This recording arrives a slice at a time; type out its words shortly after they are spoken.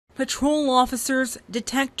Patrol officers,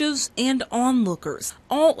 detectives, and onlookers,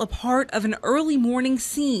 all a part of an early morning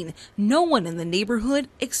scene no one in the neighborhood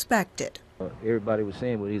expected. Everybody was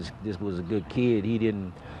saying, well, this was a good kid. He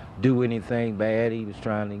didn't do anything bad. He was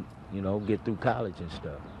trying to, get through college and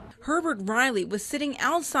stuff. Herbert Riley was sitting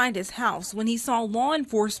outside his house when he saw law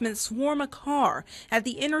enforcement swarm a car at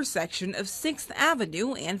the intersection of 6th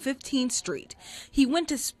Avenue and 15th Street. He went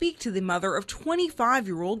to speak to the mother of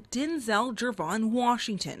 25-year-old Denzel Jervon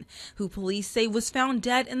Washington, who police say was found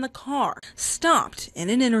dead in the car, stopped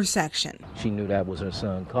in an intersection. She knew that was her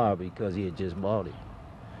son's car because he had just bought it,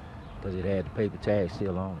 because it had the paper tag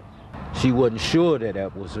still on it. She wasn't sure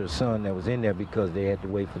that was her son that was in there because they had to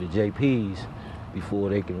wait for the JPs before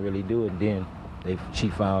they can really do it. Then she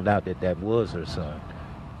found out that was her son,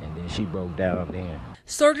 and then she broke down then.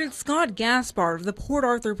 Sergeant Scott Gaspard of the Port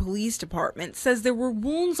Arthur Police Department says there were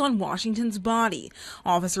wounds on Washington's body.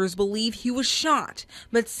 Officers believe he was shot,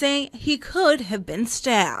 but say he could have been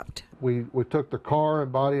stabbed. We took the car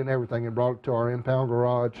and body and everything and brought it to our impound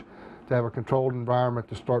garage to have a controlled environment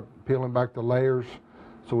to start peeling back the layers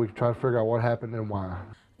so we could try to figure out what happened and why.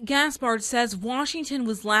 Gaspard says Washington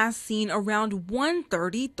was last seen around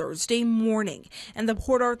 1:30 Thursday morning, and the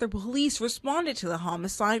Port Arthur police responded to the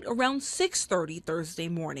homicide around 6:30 Thursday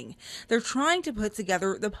morning. They're trying to put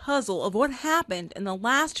together the puzzle of what happened in the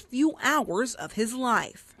last few hours of his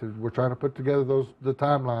life. We're trying to put together the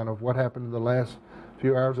timeline of what happened in the last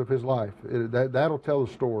few hours of his life. That'll tell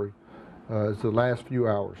the story. It's the last few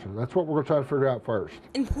hours. And that's what we're going to try to figure out first.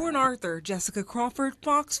 In Port Arthur, Jessica Crawford,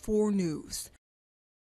 Fox 4 News.